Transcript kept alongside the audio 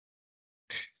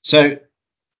So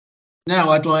now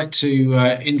I'd like to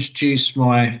introduce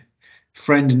my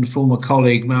friend and former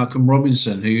colleague, Malcolm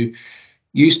Robinson, who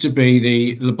used to be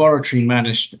the laboratory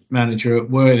manager at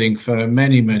Worthing for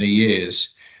many, many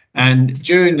years. And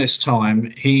during this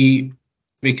time, he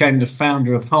became the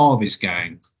founder of Harvey's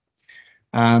Gang.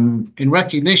 In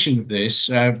recognition of this,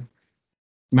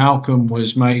 Malcolm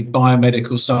was made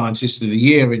Biomedical Scientist of the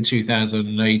Year in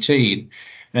 2018,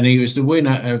 and he was the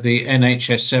winner of the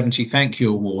NHS 70 Thank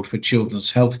You Award for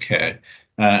Children's Healthcare.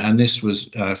 And this was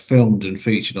filmed and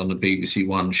featured on the BBC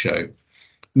One show.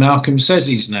 Malcolm says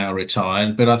he's now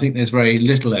retired, but I think there's very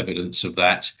little evidence of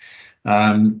that.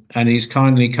 And he's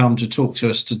kindly come to talk to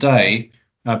us today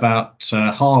about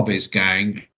Harvey's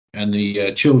Gang and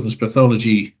the children's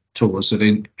pathology tours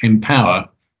that empower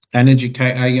and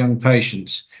educate our young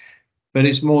patients. But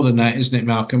it's more than that, isn't it,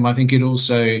 Malcolm? I think it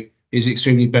also is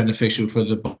extremely beneficial for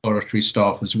the laboratory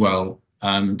staff as well,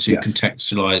 to Yes.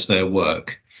 contextualise their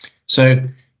work. So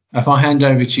if I hand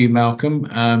over to you,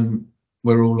 Malcolm,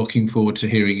 we're all looking forward to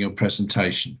hearing your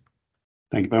presentation.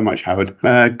 Thank you very much, Howard.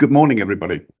 Good morning,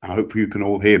 everybody. I hope you can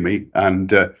all hear me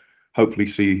and hopefully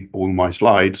see all my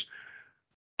slides.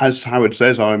 As Howard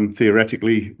says, I'm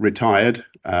theoretically retired.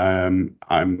 I'm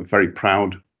a very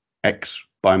proud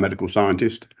ex-biomedical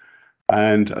scientist,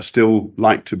 and I still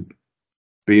like to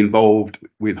be involved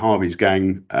with Harvey's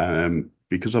Gang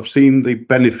because I've seen the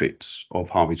benefits of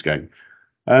Harvey's Gang.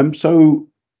 So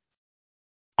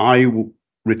I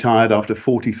retired after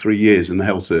 43 years in the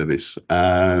health service,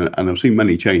 and I've seen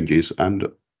many changes, and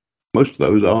most of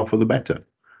those are for the better.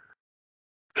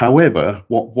 However,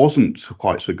 what wasn't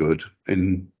quite so good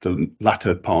in the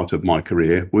latter part of my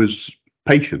career was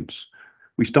patients.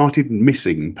 We started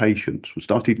missing patients. We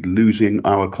started losing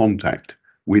our contact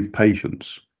with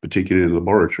patients, particularly in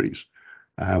laboratories.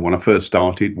 When I first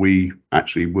started, we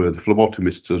actually were the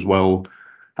phlebotomists as well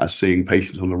as seeing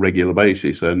patients on a regular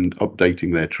basis and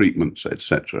updating their treatments,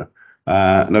 etc.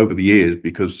 And over the years,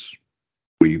 because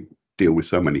we deal with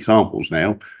so many samples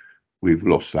now, we've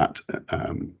lost that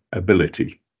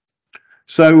ability.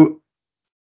 So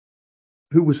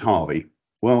who was Harvey?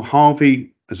 Well,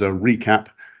 Harvey, as a recap,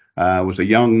 was a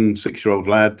young 6-year-old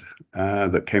lad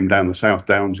that came down the South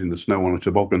Downs in the snow on a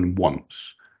toboggan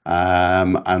once,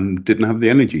 and didn't have the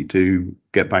energy to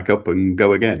get back up and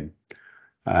go again.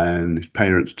 And his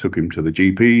parents took him to the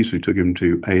GPs, who took him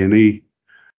to A&E,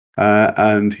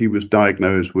 and he was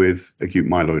diagnosed with acute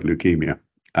myeloid leukemia,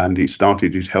 and he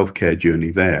started his healthcare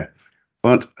journey there.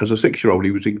 But as a 6-year-old,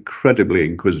 he was incredibly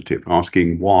inquisitive,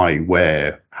 asking why,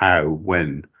 where, how,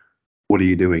 when, what are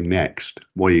you doing next?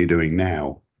 What are you doing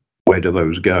now? Where do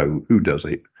those go? Who does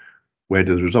it? Where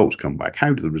do the results come back?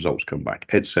 How do the results come back?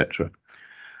 Etc.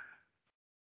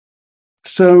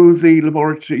 So the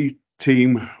laboratory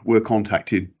team were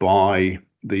contacted by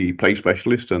the play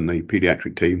specialist and the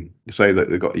paediatric team to say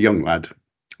that they've got a young lad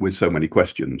with so many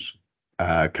questions.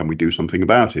 Can we do something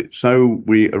about it? So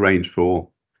we arranged for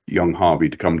young Harvey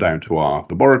to come down to our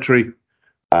laboratory,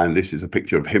 and this is a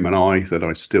picture of him and I that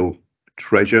I still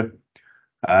treasure.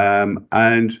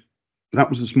 And that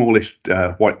was the smallest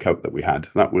white coat that we had.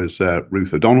 That was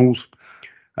Ruth O'Donnell's,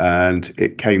 and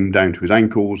it came down to his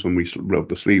ankles, and we rolled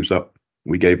the sleeves up.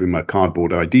 We gave him a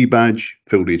cardboard ID badge,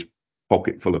 filled his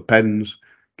pocket full of pens,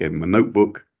 gave him a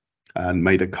notebook, and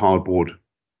made a cardboard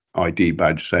ID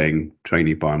badge saying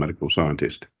trainee biomedical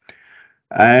scientist.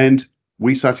 And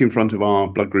we sat in front of our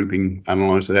blood grouping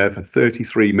analyzer there for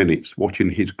 33 minutes watching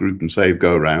his group and save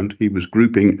go around. He was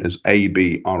grouping as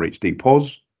AB RHD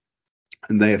pos,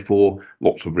 and therefore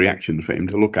lots of reactions for him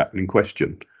to look at and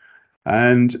question.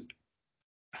 And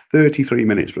 33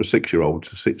 minutes for a 6-year-old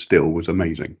to sit still was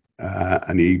amazing.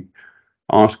 And he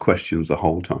asked questions the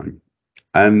whole time.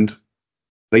 And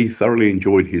they thoroughly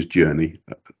enjoyed his journey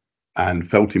and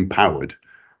felt empowered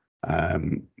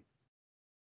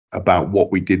about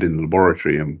what we did in the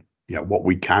laboratory and what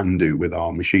we can do with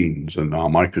our machines and our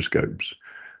microscopes,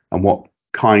 and what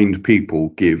kind people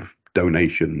give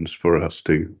donations for us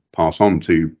to pass on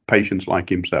to patients like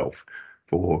himself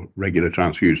for regular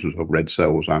transfusions of red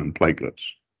cells and platelets.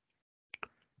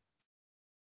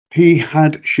 He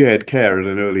had shared care at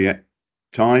an early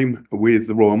time with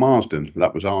the Royal Marsden.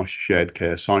 That was our shared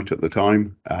care site at the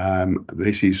time.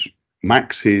 This is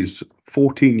Max, his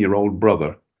 14-year-old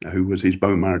brother, who was his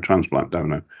bone marrow transplant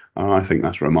donor. And I think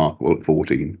that's remarkable at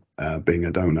 14, being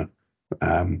a donor.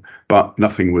 But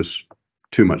nothing was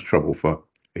too much trouble for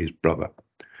his brother.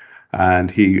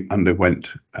 And he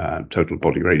underwent total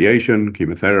body radiation,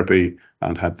 chemotherapy,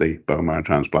 and had the bone marrow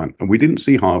transplant. And we didn't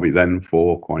see Harvey then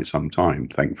for quite some time,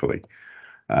 thankfully.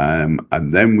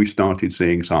 And then we started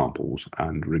seeing samples,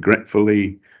 and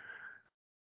regretfully,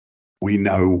 We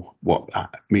know what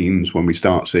that means when we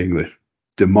start seeing the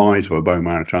demise of a bone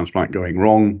marrow transplant going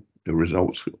wrong. The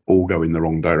results all go in the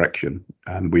wrong direction,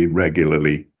 and we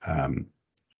regularly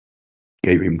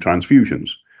gave him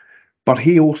transfusions. But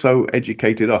he also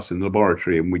educated us in the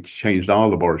laboratory, and we changed our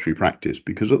laboratory practice,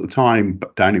 because at the time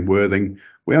down in Worthing,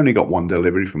 we only got one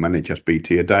delivery from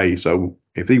NHSBT a day. So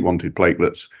if he wanted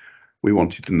platelets, we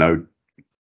wanted to know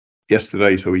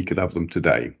yesterday so he could have them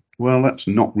today. Well, that's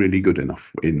not really good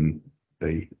enough in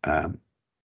the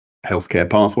healthcare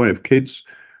pathway of kids.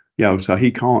 So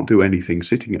he can't do anything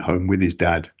sitting at home with his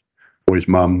dad or his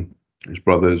mum, his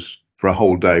brothers, for a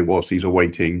whole day whilst he's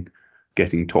awaiting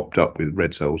getting topped up with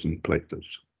red cells and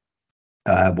platelets.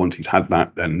 Once he's had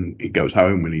that, then he goes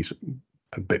home and he's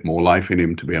a bit more life in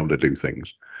him to be able to do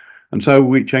things. And so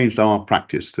we changed our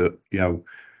practice to,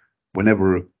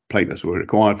 whenever platelets were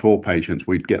required for patients,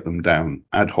 we'd get them down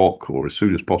ad hoc or as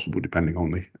soon as possible, depending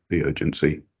on the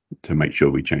urgency, to make sure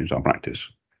we changed our practice.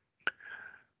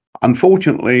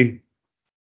 Unfortunately,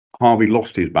 Harvey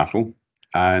lost his battle,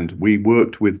 and we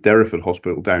worked with Derriford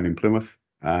Hospital down in Plymouth,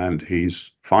 and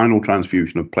his final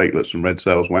transfusion of platelets and red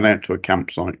cells went out to a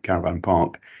campsite, caravan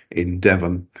park in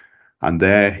Devon, and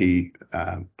there he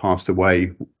passed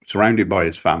away, surrounded by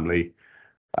his family,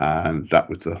 and that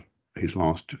was his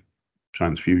last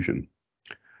transfusion.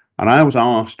 And I was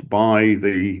asked by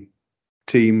the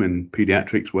team in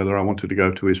paediatrics whether I wanted to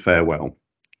go to his farewell.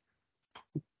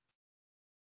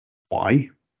 Why?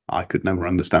 I could never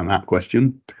understand that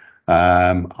question.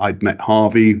 I'd met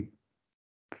Harvey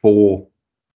for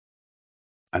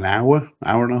an hour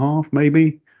and a half,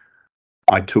 maybe.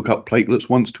 I took up platelets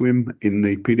once to him in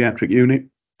the paediatric unit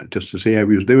just to see how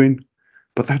he was doing.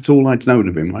 But that's all I'd known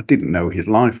of him. I didn't know his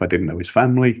life. I didn't know his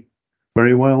family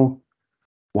very well.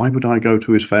 Why would I go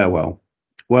to his farewell?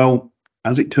 Well,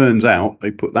 as it turns out,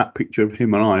 they put that picture of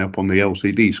him and I up on the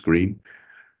LCD screen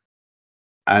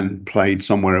and played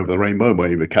Somewhere Over the Rainbow by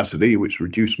Eva Cassidy, which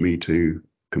reduced me to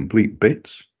complete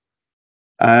bits.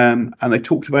 And they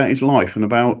talked about his life and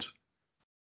about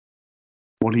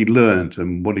what he learned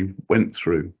and what he went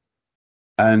through.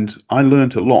 And I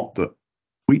learned a lot, that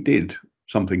we did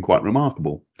something quite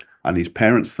remarkable. And his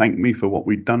parents thanked me for what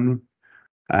we'd done.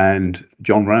 And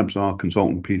John Rabbs, our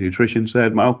consultant paediatrician,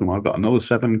 said, "Malcolm, I've got another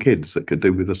 7 kids that could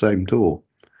do with the same tour."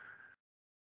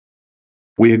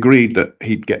 We agreed that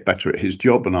he'd get better at his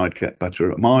job and I'd get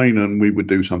better at mine, and we would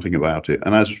do something about it.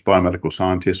 And as biomedical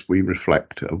scientists, we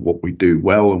reflect of what we do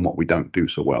well and what we don't do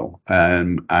so well.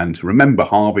 And to remember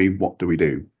Harvey, what do we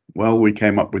do? Well, we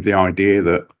came up with the idea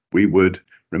that we would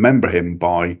remember him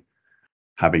by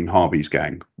having Harvey's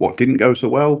gang. What didn't go so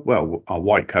well? Well, our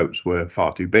white coats were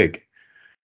far too big.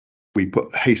 We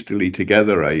put hastily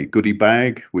together a goodie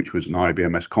bag, which was an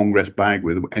IBMS Congress bag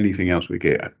with anything else we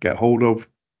get hold of.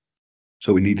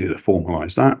 So we needed to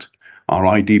formalise that. Our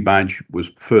ID badge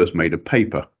was first made of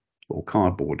paper or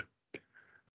cardboard.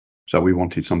 So we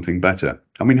wanted something better.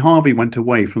 I mean, Harvey went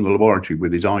away from the laboratory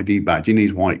with his ID badge in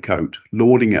his white coat,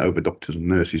 lording it over doctors and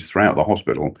nurses throughout the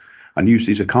hospital, and used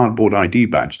it as a cardboard ID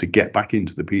badge to get back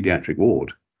into the paediatric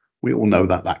ward. We all know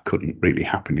that that couldn't really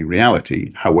happen in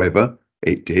reality. However,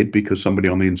 it did, because somebody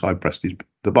on the inside pressed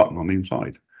the button on the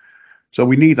inside. So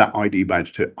we need that ID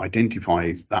badge to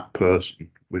identify that person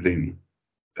within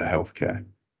the healthcare.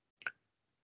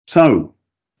 So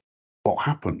what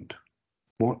happened?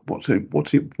 What's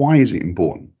it? Why is it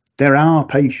important? They're our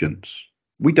patients.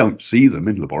 We don't see them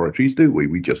in laboratories, do we?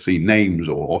 We just see names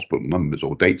or hospital numbers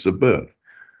or dates of birth.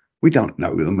 We don't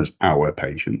know them as our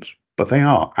patients, but they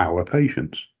are our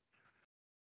patients.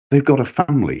 They've got a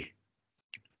family,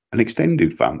 an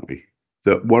extended family,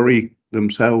 that worry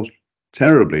themselves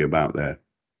terribly about their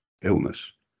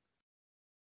illness.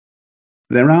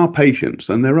 They're our patients,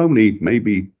 and they're only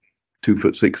maybe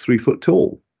 2'6", 3 foot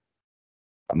tall.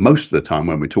 Most of the time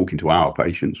when we're talking to our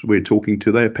patients, we're talking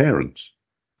to their parents.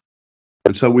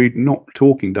 And so we're not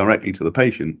talking directly to the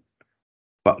patient,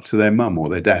 but to their mum or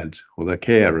their dad or their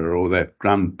carer or their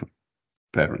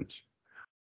grandparents.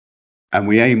 And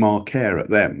we aim our care at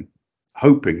them,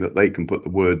 hoping that they can put the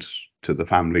words to the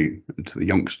family and to the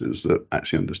youngsters that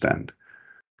actually understand.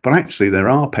 But actually, they're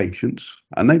our patients,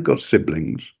 and they've got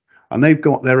siblings, and they've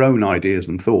got their own ideas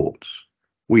and thoughts.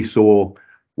 We saw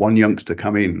one youngster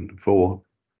come in for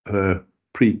her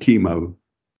pre-chemo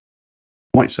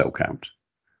white cell count,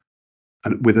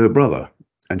 and with her brother,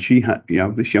 and she had,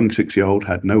 this young 6-year-old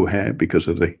had no hair because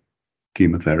of the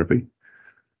chemotherapy,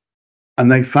 and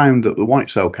they found that the white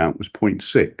cell count was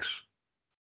 0.6,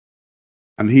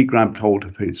 and he grabbed hold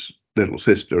of his little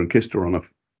sister and kissed her on the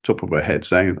top of her head,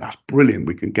 saying, "That's brilliant,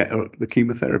 we can get her the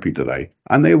chemotherapy today."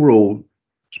 And they were all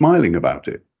smiling about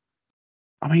it.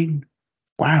 I mean,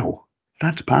 Wow,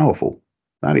 that's powerful.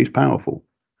 That is powerful.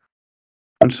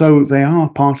 And so they are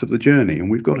part of the journey,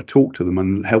 and we've got to talk to them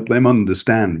and help them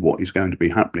understand what is going to be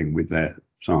happening with their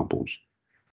samples.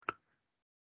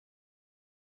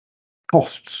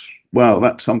 Costs. Well,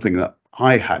 that's something that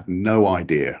I had no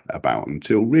idea about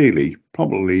until really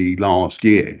probably last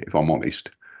year, if I'm honest.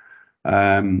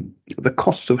 The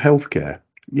costs of healthcare.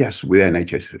 Yes, with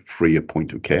NHS it's free at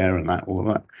point of care and that, all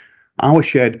of that. Our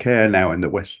shared care now in the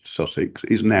West Sussex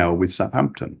is now with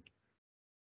Southampton.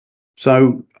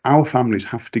 So our families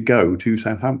have to go to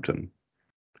Southampton.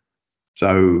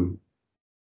 So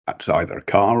that's either a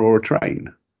car or a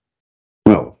train.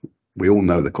 Well, we all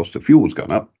know the cost of fuel's gone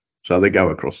up. So they go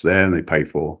across there and they pay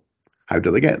for. How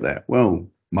do they get there? Well,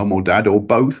 mum or dad or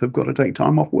both have got to take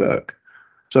time off work.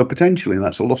 So potentially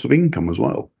that's a loss of income as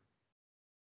well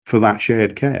for that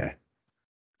shared care.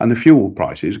 And the fuel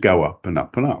prices go up and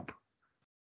up and up.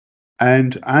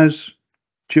 And as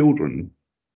children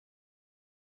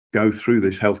go through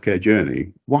this healthcare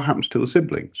journey, what happens to the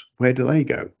siblings? Where do they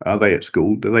go? Are they at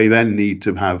school? Do they then need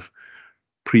to have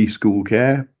preschool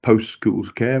care, post-school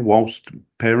care, whilst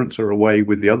parents are away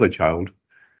with the other child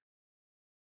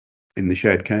in the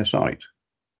shared care site?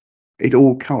 It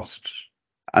all costs.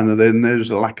 And then there's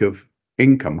a lack of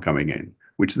income coming in,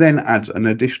 which then adds an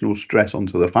additional stress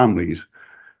onto the families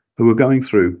who are going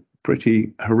through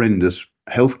pretty horrendous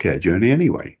healthcare journey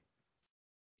anyway.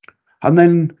 And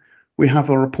then we have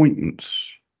our appointments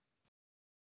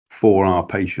for our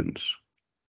patients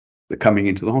that are coming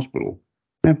into the hospital.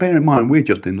 Now, bear in mind, we're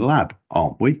just in the lab,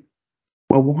 aren't we?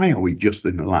 Well, why are we just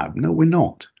in the lab? No, we're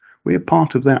not. We're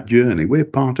part of that journey. We're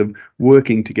part of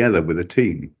working together with a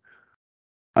team.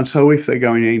 And so if they're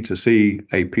going in to see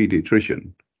a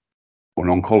paediatrician or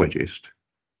an oncologist,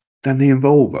 then they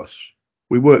involve us.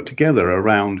 We work together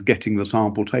around getting the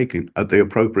sample taken at the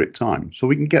appropriate time so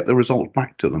we can get the results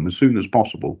back to them as soon as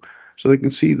possible so they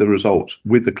can see the results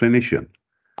with the clinician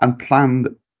and plan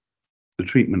the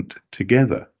treatment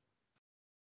together.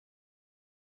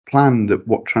 Plan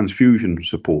what transfusion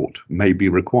support may be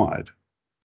required,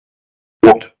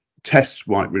 what tests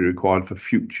might be required for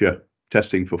future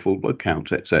testing for full blood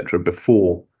counts, etc.,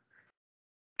 before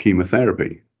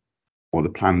chemotherapy or the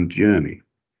planned journey.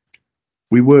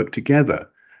 We work together,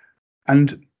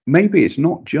 and maybe it's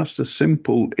not just a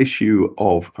simple issue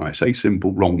of, I say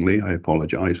simple wrongly, I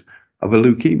apologize, of a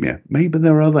leukemia. Maybe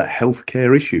there are other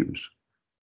healthcare issues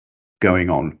going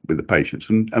on with the patients.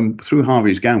 And through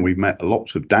Harvey's gang, we've met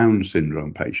lots of Down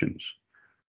syndrome patients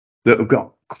that have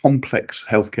got complex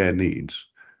healthcare needs.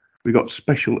 We've got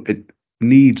special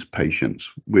needs patients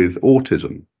with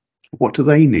autism. What do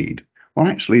they need? Well,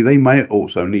 actually, they may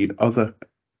also need other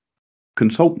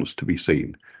consultants to be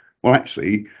seen. Well,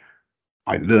 actually,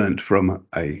 I learned from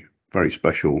a very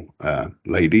special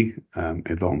lady,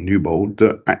 Yvonne Newbold,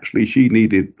 that actually she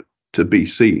needed to be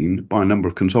seen by a number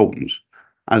of consultants,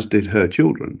 as did her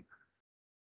children.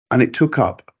 And it took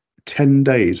up 10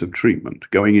 days of treatment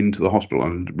going into the hospital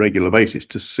on a regular basis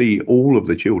to see all of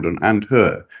the children and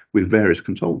her with various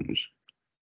consultants.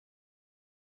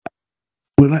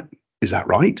 Well, is that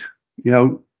right? You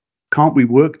know, can't we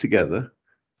work together,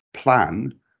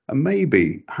 plan, and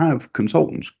maybe have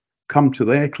consultants come to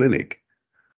their clinic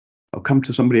or come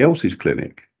to somebody else's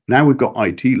clinic? Now we've got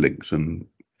IT links and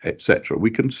etc.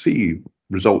 We can see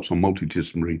results on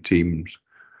multidisciplinary teams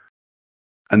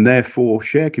and therefore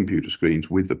share computer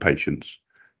screens with the patients,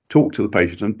 talk to the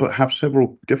patients, but have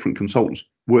several different consultants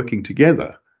working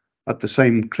together at the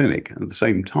same clinic at the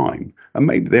same time. And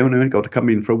maybe they only got to come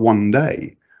in for one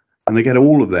day and they get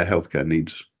all of their healthcare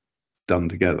needs done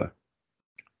together.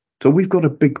 So we've got a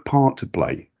big part to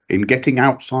play in getting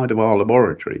outside of our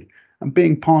laboratory and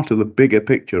being part of the bigger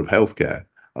picture of healthcare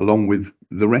along with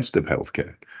the rest of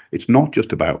healthcare. It's not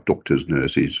just about doctors,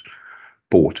 nurses,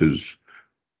 porters,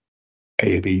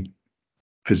 A&E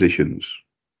physicians.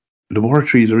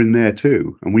 Laboratories are in there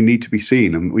too, and we need to be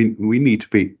seen, and we need to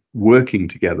be working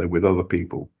together with other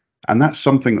people. And that's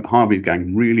something that Harvey's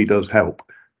gang really does help.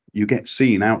 You get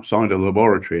seen outside of the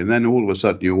laboratory, and then all of a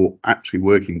sudden you're actually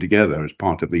working together as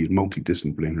part of these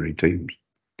multidisciplinary teams.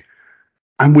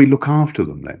 And we look after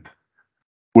them then.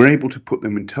 We're able to put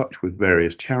them in touch with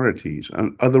various charities,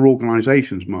 and other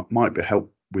organisations might be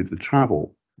help with the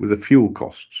travel, with the fuel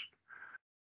costs,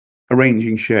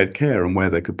 arranging shared care and where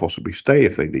they could possibly stay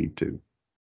if they need to.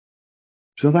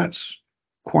 So that's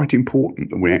quite important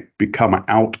that we become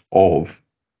out of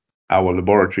our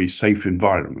laboratory safe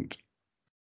environment.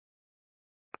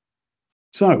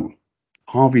 So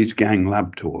Harvey's gang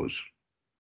lab tours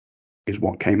is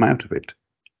what came out of it.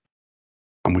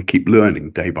 And we keep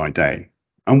learning day by day.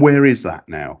 And where is that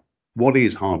now? what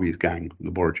is Harvey's Gang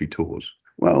Laboratory Tours?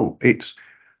 Well, it's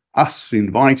us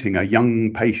inviting a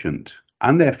young patient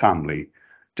and their family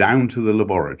down to the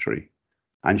laboratory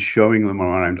and showing them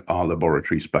around our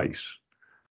laboratory space,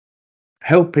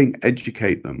 helping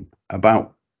educate them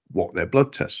about what their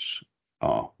blood tests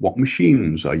are, what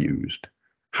machines are used,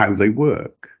 how they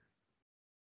work,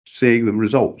 seeing the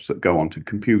results that go onto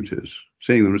computers,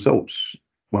 seeing the results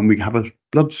when we have a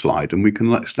blood slide and we can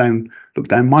look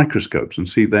down microscopes and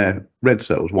see their red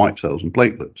cells, white cells, and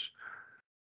platelets.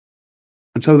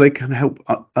 And so they can help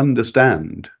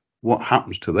understand what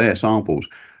happens to their samples.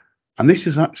 And this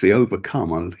has actually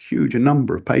overcome a huge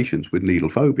number of patients with needle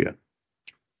phobia.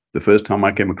 The first time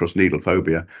I came across needle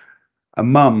phobia, a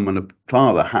mum and a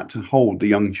father had to hold the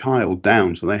young child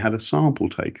down so they had a sample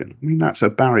taken. I mean, that's a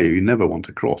barrier you never want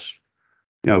to cross.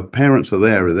 You know, parents are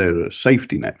there, they're a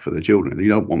safety net for the children. You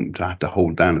don't want them to have to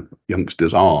hold down a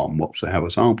youngster's arm whilst they have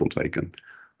a sample taken.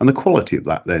 And the quality of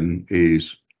that then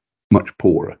is much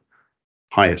poorer,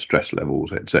 higher stress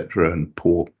levels, etc., and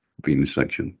poor venous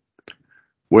section.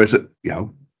 Whereas,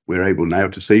 we're able now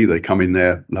to see they come in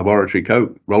their laboratory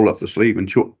coat, roll up the sleeve and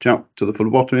chat to the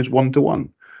phlebotomist one-to-one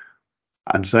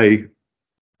and say,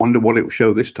 wonder what it will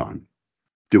show this time.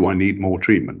 Do I need more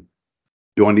treatment?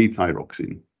 Do I need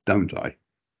thyroxine? Don't I?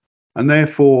 And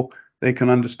therefore, they can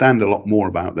understand a lot more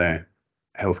about their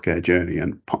healthcare journey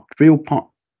and feel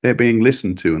they're being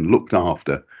listened to and looked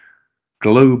after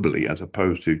globally as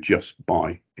opposed to just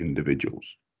by individuals.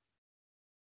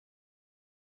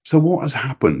 So what has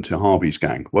happened to Harvey's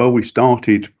Gang? Well, we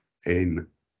started in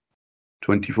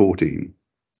 2014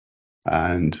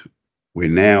 and we're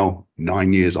now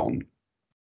 9 years on,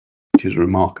 which is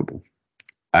remarkable.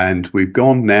 And we've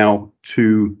gone now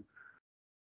to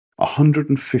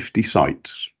 150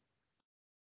 sites,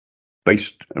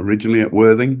 based originally at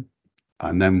Worthing,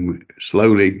 and then we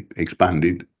slowly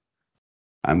expanded,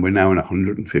 and we're now in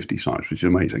 150 sites, which is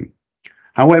amazing.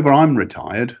 However, I'm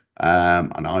retired,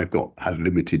 and I've had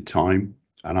limited time,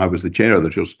 and I was the chair of the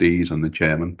trustees and the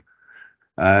chairman.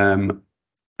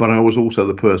 But I was also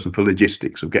the person for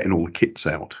logistics of getting all the kits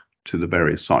out to the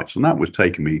various sites, and that was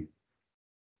taking me,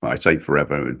 I say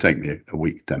forever, it would take me a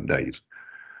week, 10 days.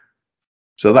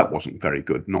 So that wasn't very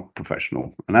good, not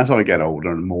professional. And as I get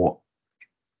older and more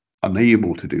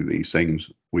unable to do these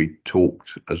things, we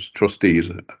talked as trustees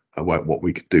about what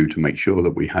we could do to make sure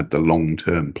that we had the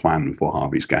long-term plan for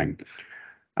Harvey's Gang.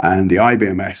 And the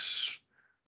IBMS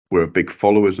were big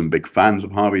followers and big fans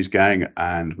of Harvey's Gang,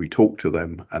 and we talked to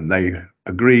them and they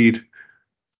agreed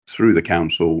through the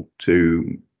council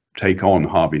to take on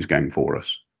Harvey's Gang for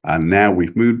us. And now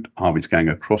we've moved Harvey's Gang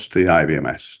across to the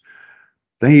IBMS.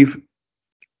 They've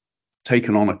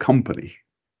taken on a company,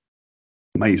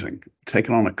 amazing,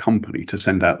 taken on a company to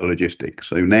send out the logistics.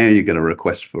 So now you get a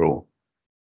request for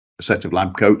a set of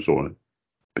lab coats or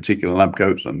particular lab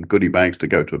coats and goodie bags to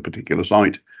go to a particular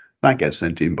site. That gets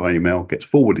sent in by email, gets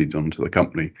forwarded onto the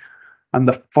company. And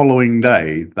the following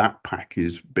day, that pack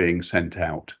is being sent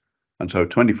out. And so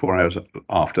 24 hours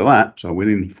after that, so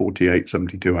within 48,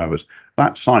 72 hours,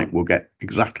 that site will get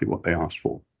exactly what they asked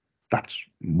for. That's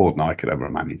more than I could ever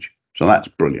manage. So that's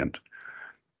brilliant.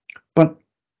 But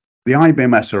the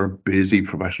IBMS are a busy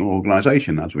professional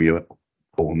organisation, as we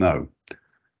all know.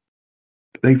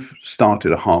 They've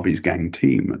started a Harvey's Gang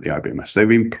team at the IBMS. They've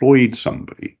employed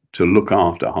somebody to look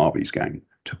after Harvey's Gang,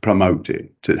 to promote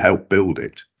it, to help build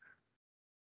it.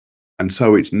 And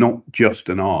so it's not just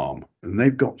an arm. And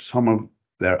they've got some of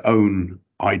their own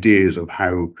ideas of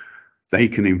how they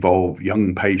can involve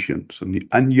young patients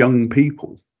and young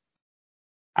people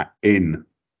in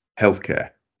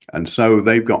healthcare. And so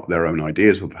they've got their own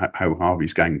ideas of how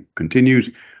Harvey's Gang continues,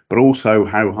 but also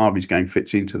how Harvey's Gang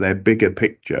fits into their bigger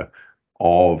picture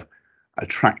of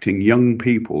attracting young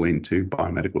people into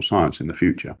biomedical science in the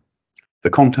future. The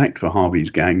contact for Harvey's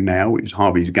Gang now is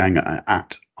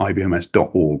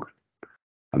harveysgang@ibms.org.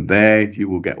 And there you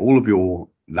will get all of your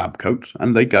lab coats,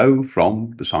 and they go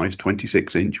from the size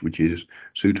 26-inch, which is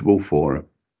suitable for a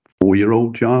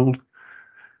 4-year-old child,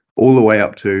 all the way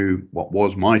up to what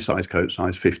was my size coat,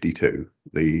 size 52,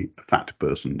 the fat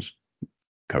person's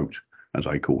coat, as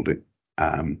I called it.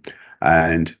 And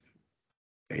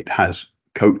it has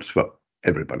coats for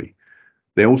everybody.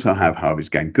 They also have Harvey's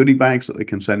Gang goodie bags that they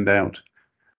can send out.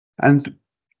 And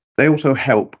they also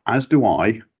help, as do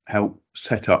I, help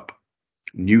set up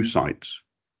new sites.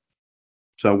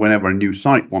 So whenever a new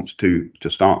site wants to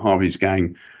start Harvey's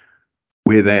Gang,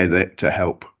 we're there to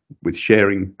help with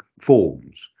sharing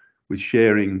forms, with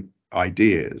sharing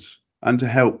ideas, and to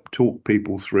help talk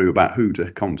people through about who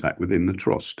to contact within the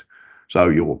trust. So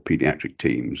your paediatric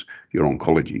teams, your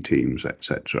oncology teams,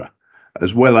 etc.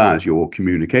 as well as your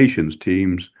communications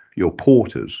teams, your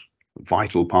porters. A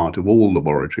vital part of all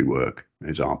laboratory work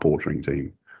is our portering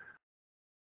team.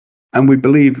 And we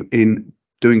believe in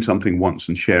doing something once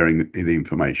and sharing the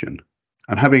information,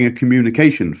 and having a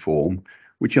communication form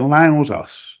which allows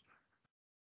us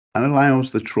and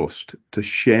allows the trust to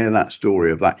share that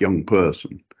story of that young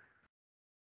person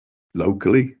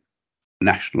locally,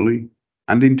 nationally,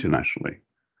 and internationally.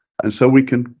 And so we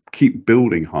can keep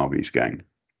building Harvey's Gang.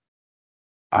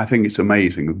 I think it's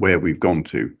amazing where we've gone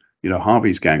to. You know,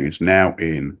 Harvey's Gang is now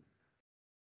in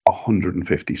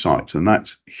 150 sites, and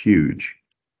that's huge.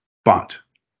 But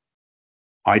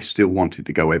I still wanted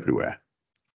to go everywhere.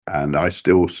 And I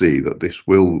still see that this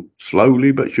will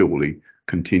slowly but surely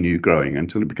continue growing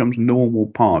until it becomes a normal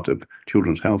part of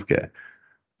children's healthcare.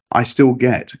 I still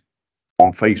get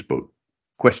on Facebook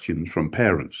questions from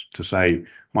parents to say,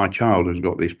 my child has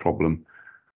got this problem,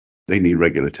 they need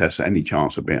regular tests, any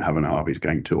chance of having a Harvey's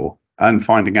Gang tour, and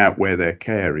finding out where their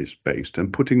care is based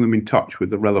and putting them in touch with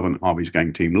the relevant Harvey's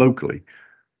Gang team locally.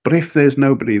 But if there's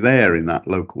nobody there in that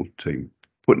local team,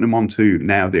 putting them onto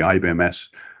now the IBMS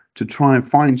to try and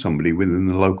find somebody within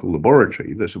the local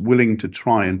laboratory that's willing to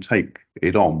try and take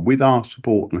it on with our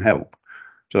support and help,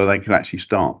 so they can actually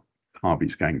start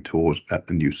Harvey's Gang tours at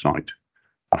the new site.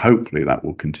 And hopefully that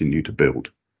will continue to build.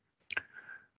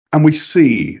 And we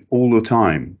see all the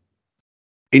time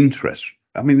interest.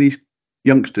 I mean, these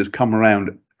youngsters come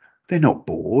around, they're not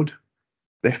bored,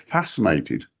 they're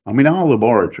fascinated. I mean, our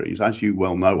laboratories, as you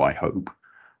well know, I hope,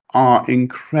 are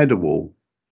incredible.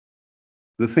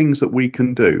 The things that we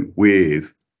can do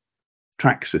with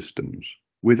track systems,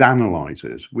 with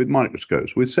analyzers, with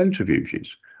microscopes, with centrifuges.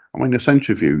 I mean, a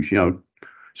centrifuge, you know,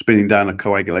 spinning down a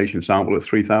coagulation sample at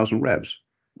 3,000 revs.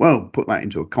 Well, put that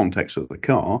into a context of the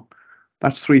car,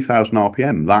 that's 3,000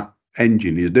 RPM that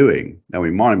engine is doing. Now,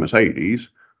 in my Mercedes,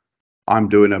 I'm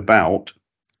doing about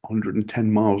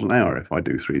 110 miles an hour if I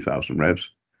do 3,000 revs.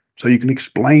 So you can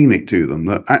explain it to them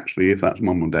that actually, if that's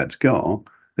mum and dad's car,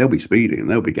 they'll be speeding and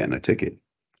they'll be getting a ticket.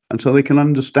 And so they can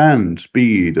understand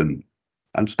speed and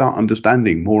start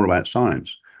understanding more about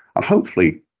science, and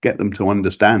hopefully get them to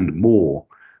understand more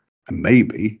and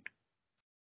maybe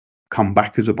come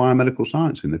back as a biomedical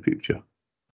science in the future.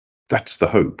 That's the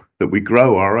hope, that we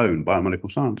grow our own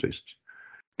biomedical scientists.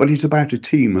 But it's about a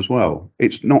team as well.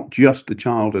 It's not just the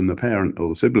child and the parent or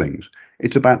the siblings.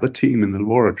 It's about the team in the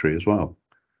laboratory as well,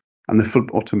 and the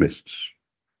phlebotomists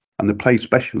and the play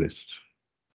specialists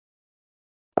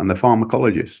and the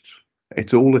pharmacologists.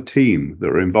 It's all a team that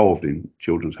are involved in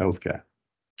children's healthcare.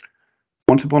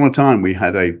 Once upon a time, we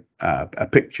had a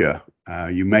picture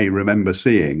you may remember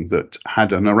seeing that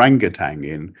had an orangutan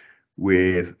in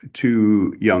with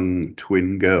two young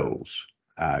twin girls,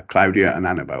 Claudia and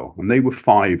Annabelle, and they were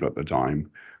 5 at the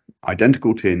time,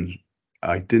 identical twins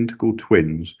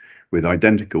with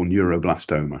identical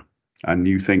neuroblastoma. And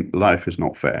you think life is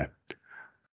not fair.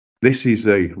 This is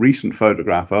a recent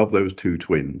photograph of those two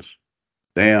twins.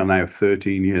 They are now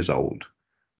 13 years old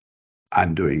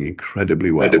and doing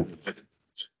incredibly well.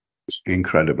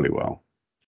 Incredibly well.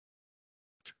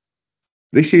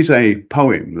 This is a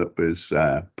poem that was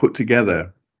put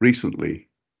together recently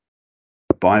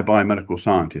by a biomedical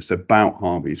scientist about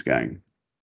Harvey's Gang.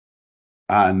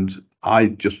 And I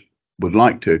just would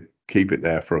like to keep it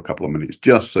there for a couple of minutes,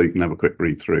 just so you can have a quick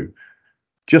read through,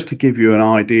 just to give you an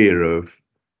idea of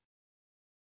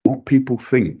what people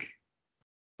think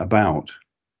about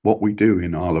what we do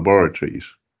in our laboratories.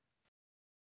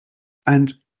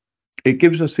 And it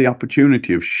gives us the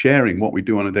opportunity of sharing what we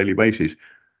do on a daily basis.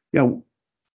 You know,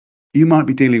 you might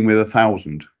be dealing with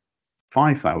 1,000,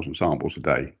 5,000 samples a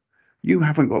day. You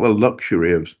haven't got the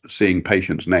luxury of seeing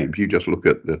patients' names. You just look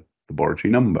at the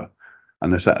laboratory number,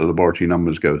 and the set of laboratory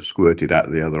numbers go squirted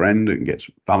out the other end and gets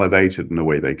validated, and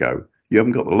away they go. You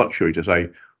haven't got the luxury to say,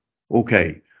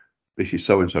 okay, this is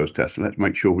so-and-so's test. Let's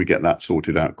make sure we get that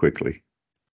sorted out quickly.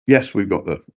 Yes, we've got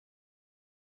the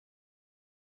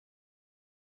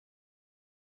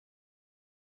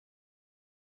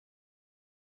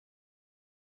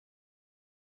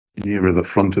nearer the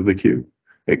front of the queue.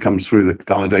 It comes through the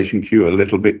validation queue a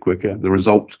little bit quicker. The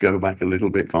results go back a little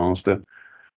bit faster.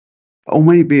 Or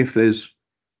maybe if there's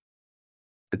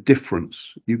a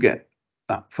difference, you get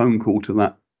that phone call to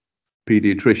that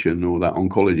pediatrician or that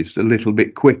oncologist a little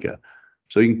bit quicker.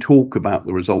 So you can talk about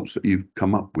the results that you've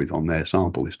come up with on their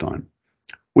sample this time.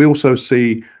 We also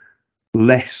see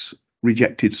less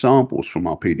rejected samples from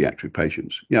our pediatric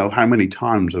patients. You know, how many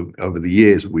times over the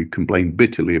years have we complained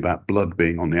bitterly about blood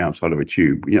being on the outside of a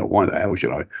tube? You know, why the hell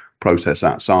should I process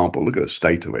that sample? Look at the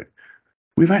state of it.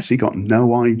 We've actually got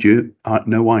no idea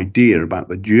about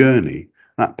the journey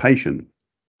that patient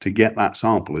to get that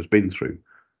sample has been through.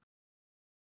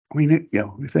 I mean,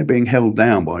 if they're being held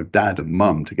down by dad and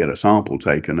mum to get a sample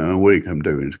taken, and all we can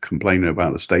do is complaining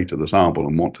about the state of the sample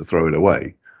and want to throw it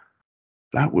away,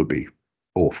 that would be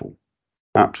awful.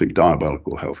 Absolutely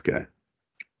diabolical healthcare.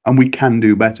 And we can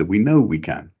do better. We know we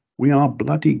can. We are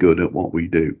bloody good at what we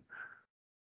do.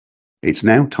 It's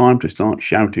now time to start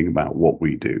shouting about what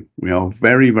we do. We are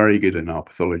very, very good in our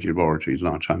pathology laboratories and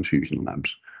our transfusion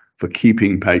labs for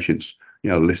keeping patients,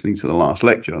 listening to the last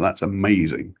lecture. That's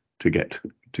amazing to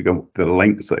go the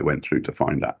lengths they went through to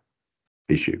find that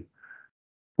issue.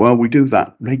 Well, we do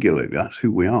that regularly. That's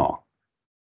who we are.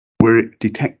 We're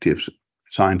detectives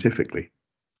scientifically,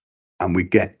 and we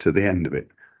get to the end of it.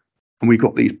 And we've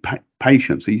got these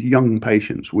patients, these young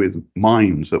patients with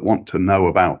minds that want to know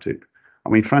about it. I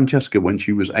mean, Francesca, when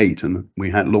she was 8 and we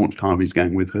had launched Harvey's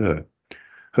Gang with her,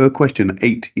 her question at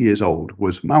 8 years old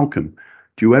was, Malcolm,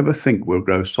 do you ever think we'll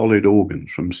grow solid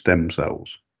organs from stem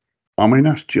cells? I mean,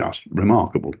 that's just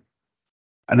remarkable.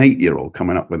 An 8-year-old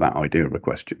coming up with that idea of a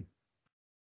question.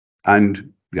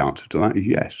 And the answer to that is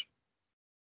yes.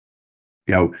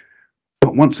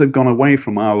 But once they've gone away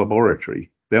from our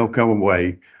laboratory, they'll go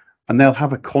away and they'll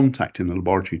have a contact in the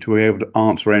laboratory to be able to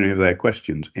answer any of their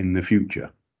questions in the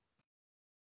future.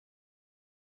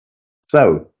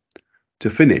 So, to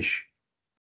finish,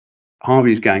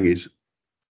 Harvey's Gang is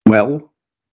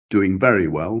doing very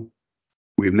well.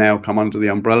 We've now come under the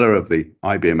umbrella of the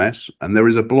IBMS, and there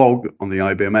is a blog on the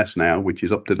IBMS now, which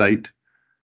is up to date,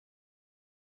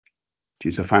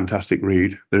 which is a fantastic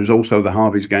read. There's also the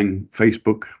Harvey's Gang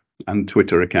Facebook and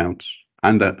Twitter accounts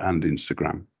and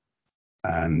Instagram.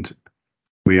 And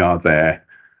we are there,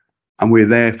 and we're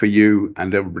there for you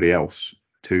and everybody else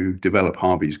to develop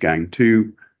Harvey's Gang,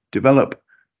 to develop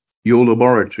your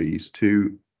laboratories,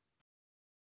 to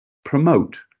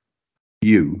promote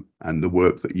you and the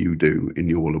work that you do in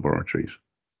your laboratories.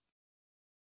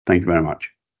 Thank you very much.